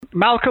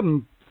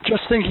Malcolm,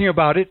 just thinking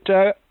about it,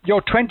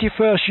 your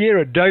 21st year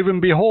at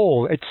Dovenby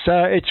Hall.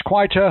 It's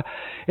quite a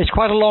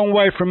long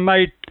way from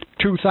May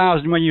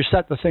 2000 when you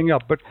set the thing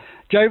up. But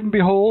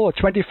Dovenby Hall,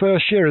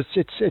 21st year,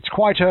 it's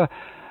quite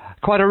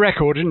a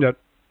record, isn't it?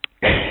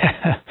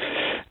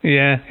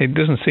 Yeah, it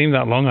doesn't seem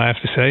that long, I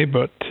have to say,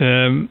 but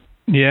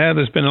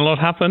there's been a lot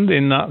happened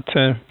in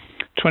that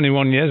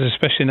 21 years,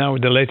 especially now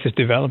with the latest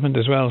development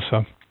as well.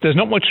 So there's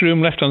not much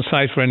room left on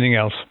site for anything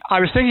else. I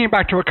was thinking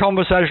back to a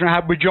conversation I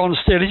had with John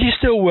Still. Is he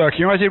still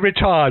working, or has he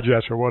retired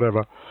yet, or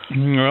whatever?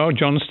 No,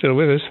 John's still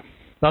with us.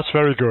 That's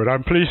very good.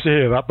 I'm pleased to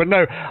hear that. But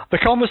no, the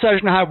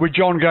conversation I had with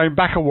John going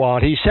back a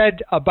while, he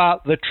said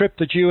about the trip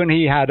that you and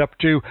he had up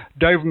to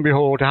Dovenby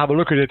Hall to have a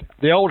look at it,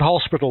 the old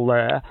hospital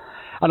there.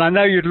 And I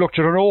know you'd looked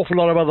at an awful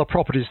lot of other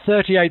properties,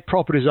 38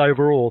 properties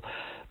overall.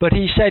 But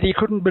he said he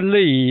couldn't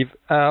believe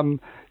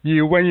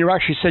you when you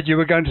actually said you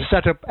were going to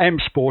set up M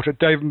Sport at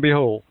Dovenby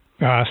Hall.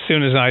 As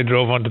soon as I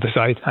drove onto the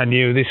site, I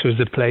knew this was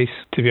the place,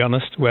 to be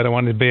honest, where I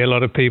wanted to be. A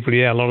lot of people,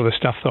 a lot of the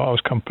staff thought I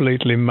was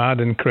completely mad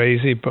and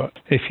crazy. But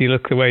if you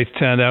look the way it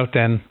turned out,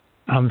 then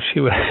I'm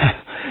sure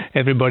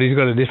everybody's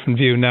got a different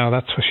view now,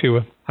 that's for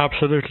sure.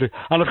 Absolutely.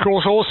 And of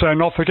course, also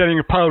not forgetting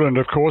Poland,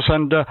 of course,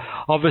 and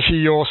obviously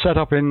you're set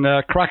up in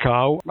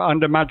Krakow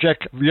under Maciej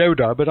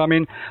Wioda. But I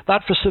mean,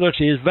 that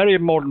facility is a very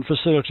modern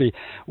facility.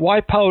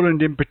 Why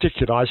Poland in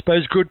particular? I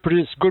suppose good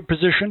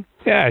position?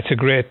 Yeah, it's a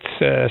great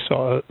sort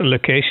of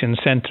location,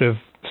 centre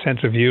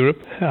of Europe.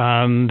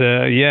 And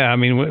I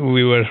mean,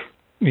 we were,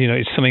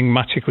 it's something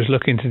Maciej was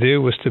looking to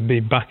do, was to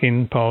be back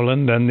in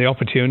Poland, and the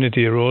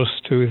opportunity arose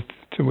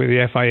with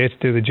the FIA to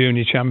do the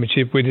junior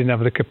championship. We didn't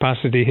have the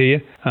capacity here,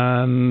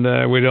 and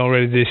we'd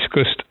already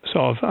discussed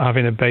sort of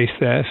having a base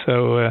there.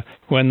 So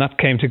when that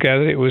came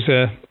together, it was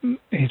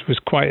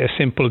quite a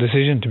simple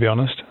decision, to be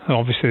honest.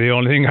 Obviously, the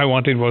only thing I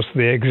wanted was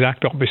the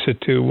exact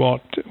opposite to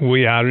what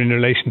we are in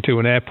relation to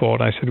an airport.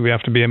 I said we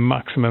have to be a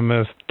maximum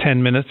of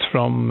 10 minutes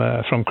from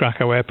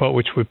Krakow Airport,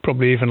 which would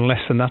probably even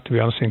less than that, to be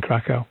honest, in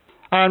Krakow.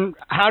 And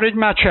how did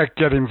Maciej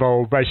get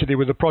involved, basically,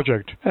 with the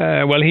project?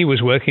 Well, he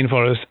was working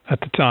for us at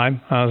the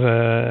time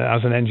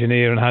as an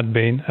engineer and had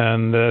been.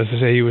 And as I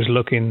say,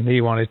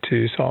 he wanted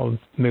to sort of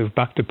move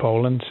back to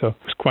Poland. So it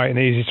was quite an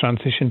easy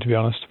transition, to be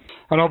honest.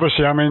 And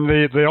obviously, I mean,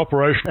 the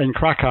operation in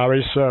Krakow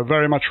is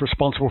very much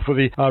responsible for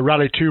the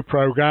Rally 2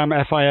 program,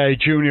 FIA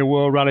Junior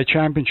World Rally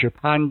Championship,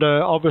 and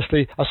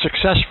obviously a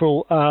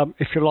successful,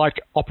 if you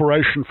like,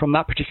 operation from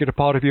that particular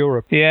part of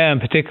Europe. Yeah, and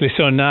particularly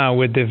so now,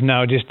 they've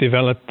now just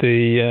developed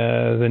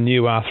the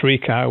new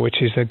R3 car, which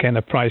is again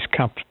a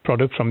price-capped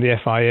product from the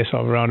FIA, so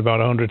around about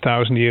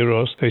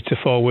 €100,000. So it's a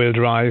four-wheel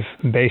drive,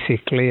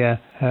 basically a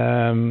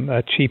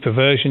cheaper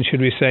version,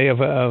 should we say, of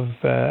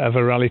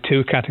a Rally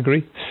 2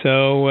 category.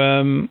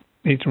 So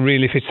it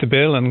really fits the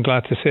bill, and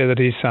glad to say that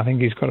he's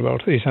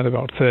had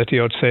about 30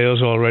 odd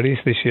sales already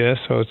this year,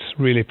 so it's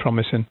really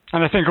promising.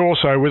 And I think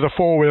also with a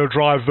four-wheel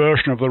drive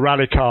version of the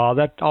rally car,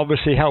 that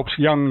obviously helps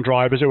young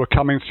drivers who are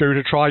coming through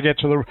to try to get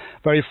to the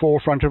very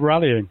forefront of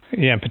rallying.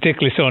 Yeah, and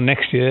particularly so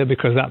next year,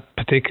 because that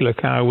particular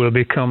car will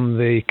become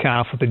the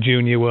car for the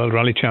Junior World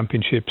Rally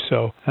Championship.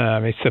 So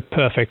it's a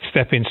perfect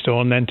stepping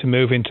stone then to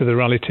move into the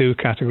Rally 2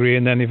 category,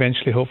 and then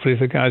eventually, hopefully, if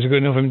the guys are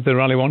good enough, into the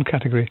Rally 1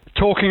 category.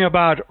 Talking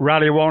about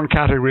Rally 1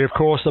 category, of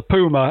course, the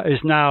Puma is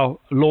now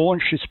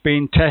launched. It's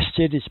been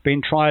tested. It's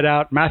been tried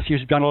out.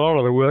 Matthew's done a lot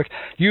of the work.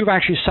 You've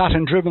actually sat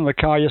and driven the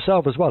car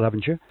yourself as well,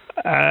 haven't you?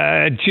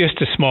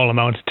 Just a small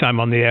amount of time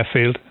on the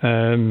airfield.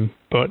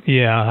 But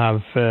yeah, I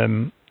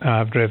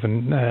have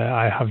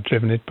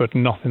driven it, but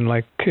nothing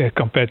like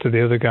compared to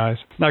the other guys.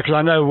 No, because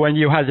I know when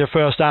you had your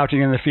first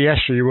outing in the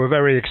Fiesta, you were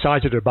very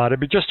excited about it.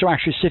 But just to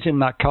actually sit in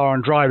that car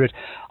and drive it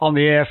on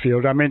the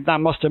airfield, I mean, that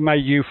must have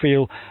made you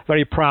feel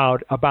very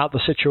proud about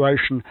the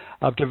situation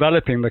of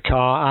developing the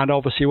car and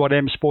obviously what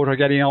M Sport are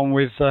getting on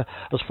with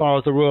as far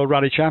as the World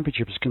Rally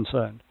Championship is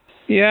concerned.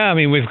 Yeah, I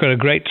mean, we've got a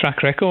great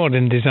track record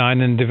in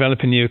design and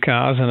developing new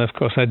cars, and of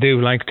course I do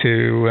like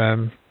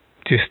to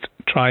just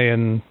try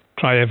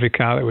every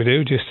car that we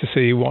do, just to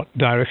see what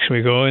direction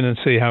we're going and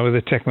see how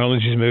the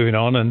technology is moving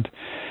on. And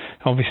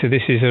obviously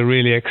this is a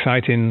really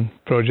exciting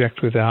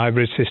project with the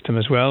hybrid system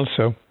as well.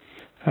 So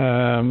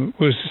it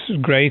was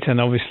great, and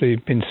obviously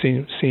been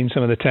seen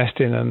some of the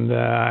testing, and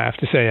I have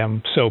to say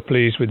I'm so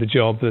pleased with the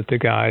job that the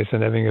guys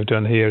and everything have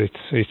done here.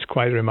 It's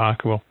quite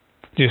remarkable.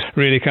 Just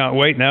really can't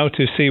wait now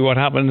to see what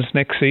happens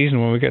next season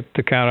when we get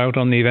the car out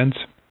on the events.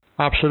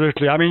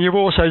 Absolutely. I mean, you've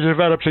also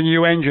developed a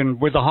new engine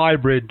with the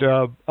hybrid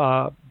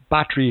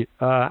battery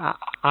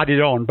added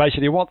on.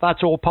 Basically,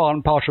 that's all part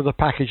and parcel of the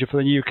package for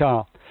the new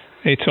car.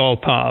 It's all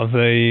part of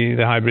the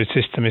hybrid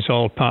system. It's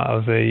all part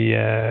of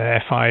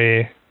the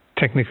FIA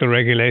technical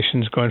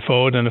regulations going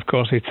forward. And of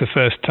course, it's the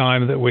first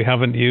time that we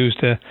haven't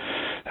used a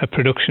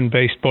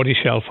production-based body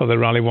shell for the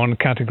Rally 1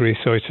 category.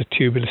 So it's a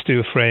tubular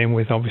steel frame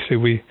with, obviously,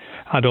 we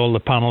add all the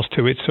panels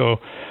to it. So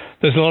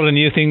there's a lot of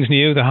new things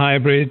new, the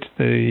hybrid,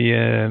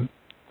 the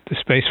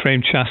space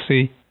frame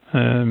chassis.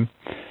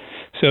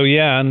 So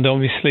yeah, and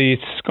obviously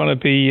it's going to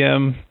be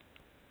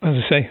as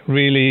I say,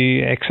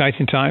 really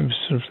exciting times.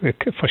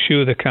 For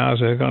sure, the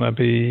cars are going to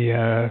be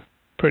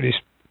pretty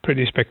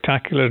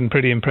spectacular and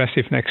pretty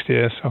impressive next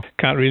year. So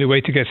can't really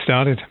wait to get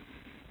started.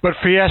 But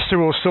Fiesta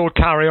will still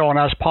carry on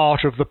as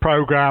part of the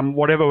program.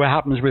 Whatever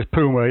happens with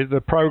Puma,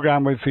 the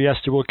program with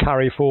Fiesta will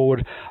carry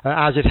forward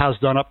as it has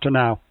done up to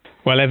now.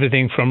 Well,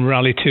 everything from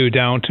Rally 2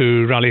 down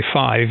to Rally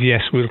 5,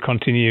 yes, we'll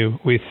continue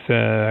with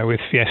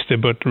Fiesta,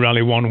 but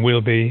Rally 1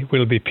 will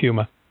be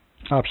Puma.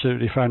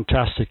 Absolutely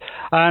fantastic.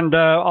 And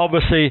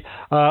obviously,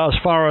 as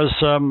far as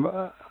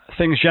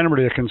things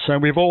generally are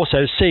concerned, we've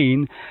also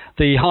seen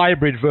the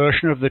hybrid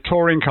version of the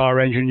touring car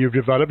engine you've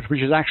developed,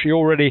 which has actually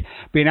already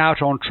been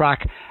out on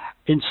track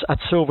at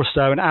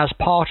Silverstone as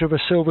part of a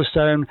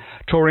Silverstone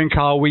touring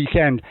car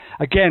weekend.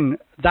 Again,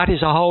 that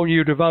is a whole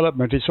new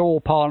development. It's all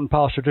part and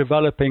parcel of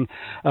developing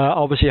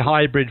obviously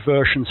hybrid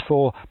versions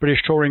for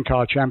British Touring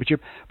Car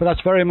Championship, but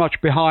that's very much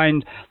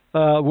behind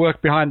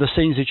work behind the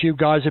scenes that you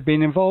guys have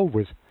been involved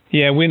with.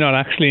 Yeah, we're not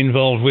actually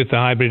involved with the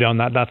hybrid on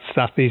that. That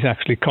is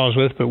actually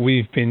Cosworth, but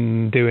we've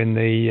been doing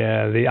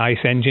the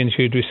ICE engine,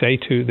 should we say,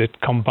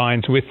 that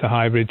combines with the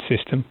hybrid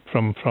system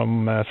from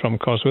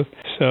Cosworth.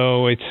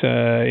 So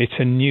it's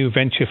a new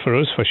venture for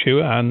us for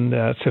sure, and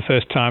it's the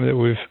first time that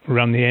we've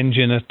run the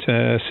engine at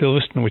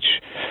Silverstone, which,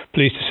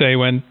 pleased to say,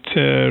 went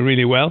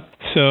really well.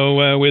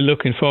 So we're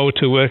looking forward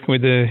to working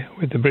with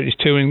the British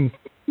Touring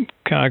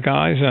Car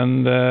guys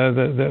and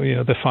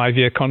the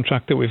 5-year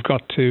contract that we've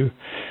got to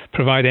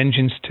provide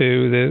engines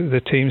to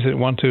the teams that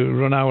want to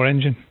run our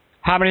engine.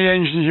 How many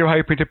engines are you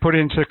hoping to put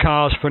into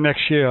cars for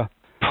next year?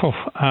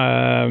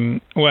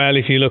 Well,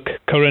 if you look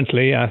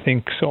currently, I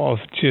think sort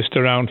of just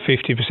around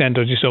 50%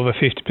 or just over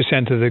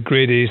 50% of the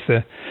grid is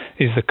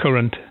the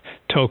current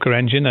TOCA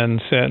engine,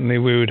 and certainly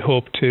we would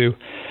hope to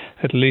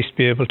at least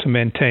be able to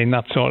maintain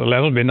that sort of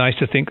level. It'd be nice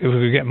to think that we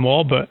could get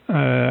more, but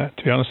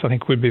to be honest, I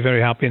think we'd be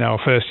very happy in our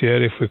first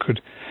year if we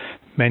could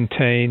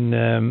maintain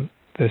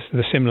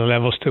the similar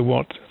levels to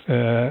what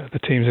the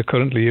teams are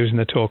currently using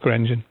the TOCA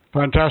engine.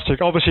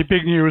 Fantastic. Obviously,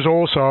 big news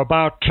also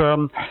about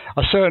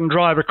a certain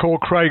driver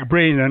called Craig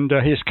Breen and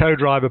his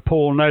co-driver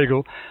Paul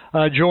Nagel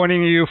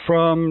joining you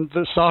from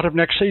the start of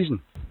next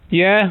season.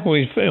 Yeah,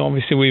 we've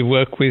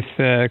worked with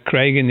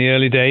Craig in the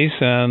early days,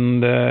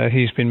 and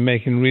he's been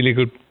making really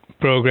good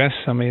progress.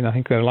 I mean, I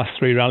think the last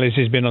 3 rallies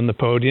he's been on the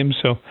podium,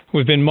 so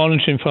we've been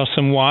monitoring for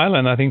some while,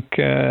 and I think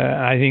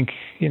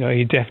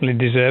he definitely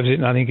deserves it,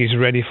 and I think he's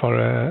ready for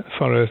a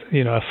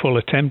full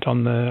attempt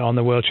on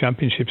the World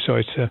Championship. So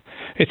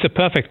it's a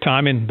perfect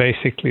timing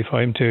basically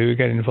for him to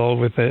get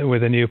involved with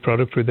a new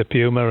product with the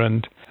Puma,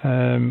 and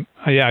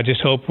I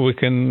just hope we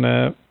can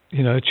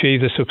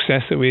achieve the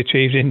success that we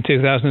achieved in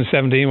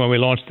 2017 when we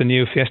launched the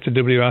new Fiesta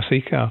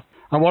WRC car.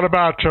 And what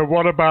about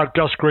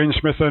Gus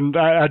Greensmith and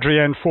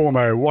Adrienne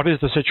Formeau? What is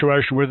the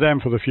situation with them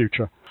for the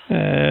future?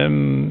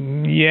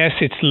 Yes,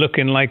 it's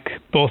looking like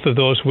both of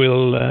those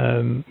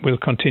will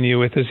continue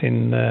with us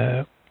in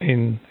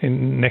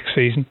next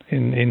season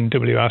in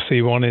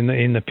WRC1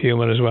 in the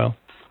Puma as well.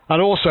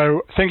 And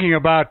also, thinking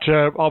about,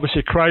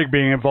 obviously, Craig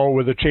being involved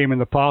with the team in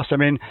the past, I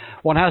mean,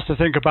 one has to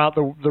think about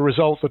the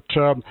result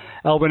that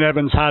Elfyn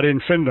Evans had in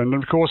Finland.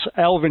 And, of course,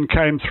 Elfyn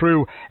came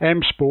through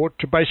M-Sport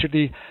to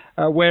basically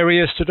where he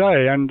is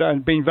today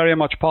and been very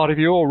much part of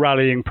your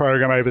rallying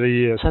program over the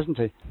years, hasn't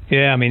he?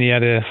 Yeah, I mean, he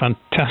had a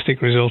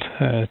fantastic result,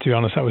 to be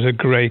honest. That was a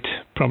great,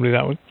 probably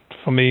that would,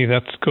 for me,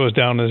 that goes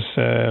down as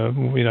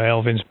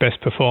Elvin's best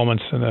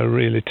performance, and a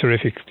really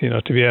terrific,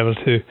 to be able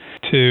to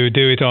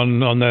do it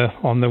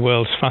on the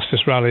world's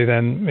fastest rally.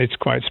 Then it's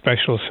quite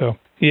special. So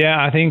yeah,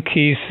 I think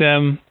he's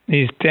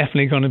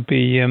definitely going to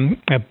be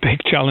a big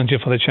challenger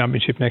for the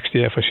championship next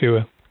year for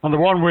sure. And the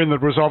one win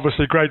that was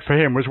obviously great for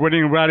him was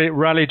winning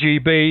Rally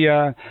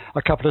GB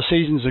a couple of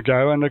seasons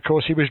ago, and of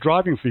course he was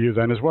driving for you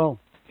then as well.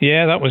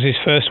 Yeah, that was his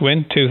first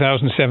win,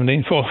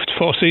 2017,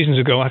 four seasons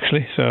ago,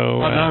 actually. So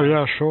I know,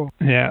 yeah, sure.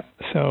 Yeah,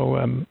 so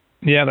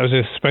that was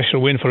a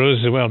special win for us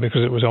as well,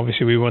 because it was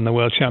obviously we won the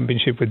World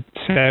Championship with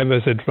Seb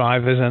as the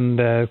drivers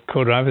and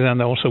co-drivers,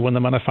 and also won the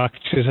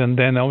manufacturers, and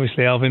then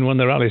obviously Elfyn won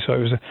the rally. So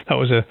that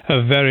was a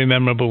very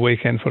memorable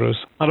weekend for us.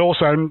 And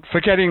also, not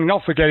forgetting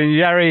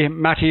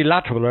Jari-Matti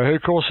Latvala, who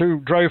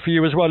drove for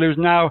you as well, who's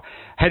now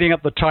heading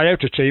up the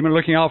Toyota team and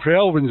looking after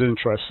Elvin's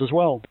interests as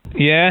well.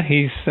 Yeah,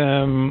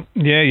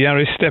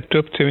 Jari stepped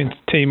up to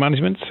team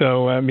management,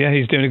 so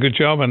he's doing a good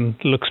job and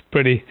looks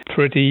pretty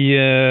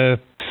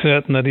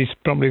certain that he's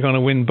probably going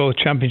to win both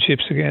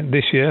championships again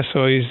this year.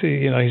 So he's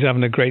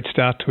having a great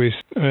start to his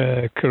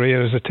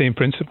career as a team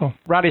principal.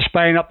 Rally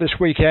Spain up this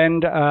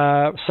weekend.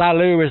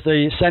 Salou is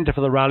the centre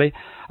for the rally.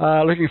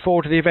 Looking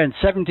forward to the event.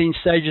 17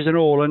 stages in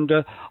all, and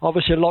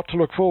obviously a lot to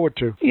look forward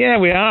to. Yeah,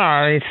 we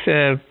are. It's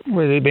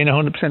been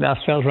 100%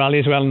 asphalt rally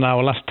as well. Now,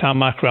 last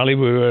tarmac rally,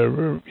 we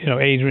were,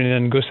 Adrian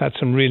and Gus had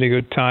some really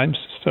good times.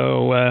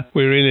 So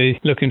we're really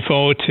looking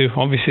forward to.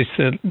 Obviously,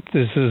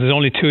 there's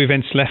only 2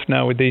 events left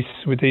now with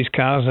these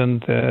cars,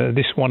 and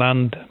this one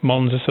and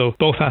Monza. So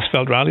both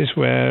asphalt rallies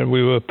where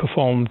we were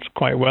performed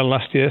quite well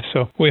last year.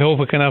 So we hope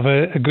we can have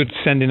a good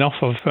sending off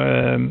of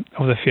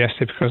the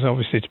Fiesta, because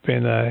obviously it's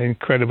been an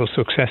incredible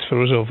success success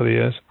for us over the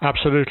years.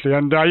 Absolutely.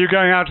 And are you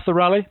going out to the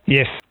rally?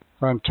 Yes.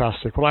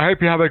 Fantastic. Well, I hope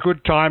you have a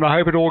good time. I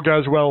hope it all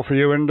goes well for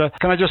you. And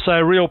can I just say,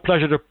 a real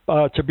pleasure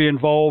to be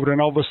involved.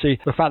 And obviously,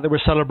 the fact that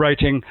we're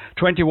celebrating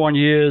 21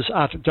 years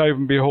at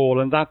Dovenby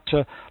Hall and that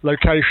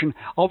location.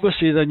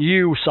 Obviously, the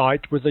new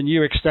site with the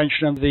new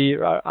extension and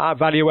the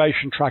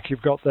valuation track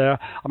you've got there.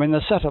 I mean,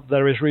 the setup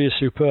there is really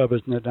superb,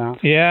 isn't it now?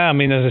 Yeah. I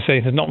mean, as I say,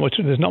 there's not much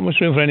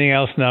room for anything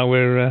else now.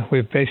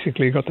 We've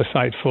basically got the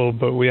site full,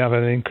 but we have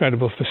an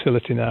incredible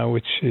facility now,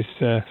 which is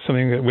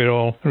something that we're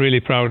all really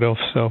proud of.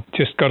 So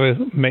just got to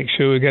make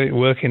sure we get it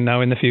working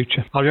now in the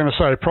future. I was going to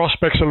say,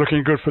 prospects are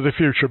looking good for the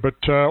future, but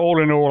all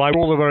in all,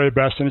 all the very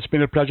best, and it's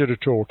been a pleasure to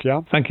talk,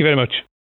 yeah? Thank you very much.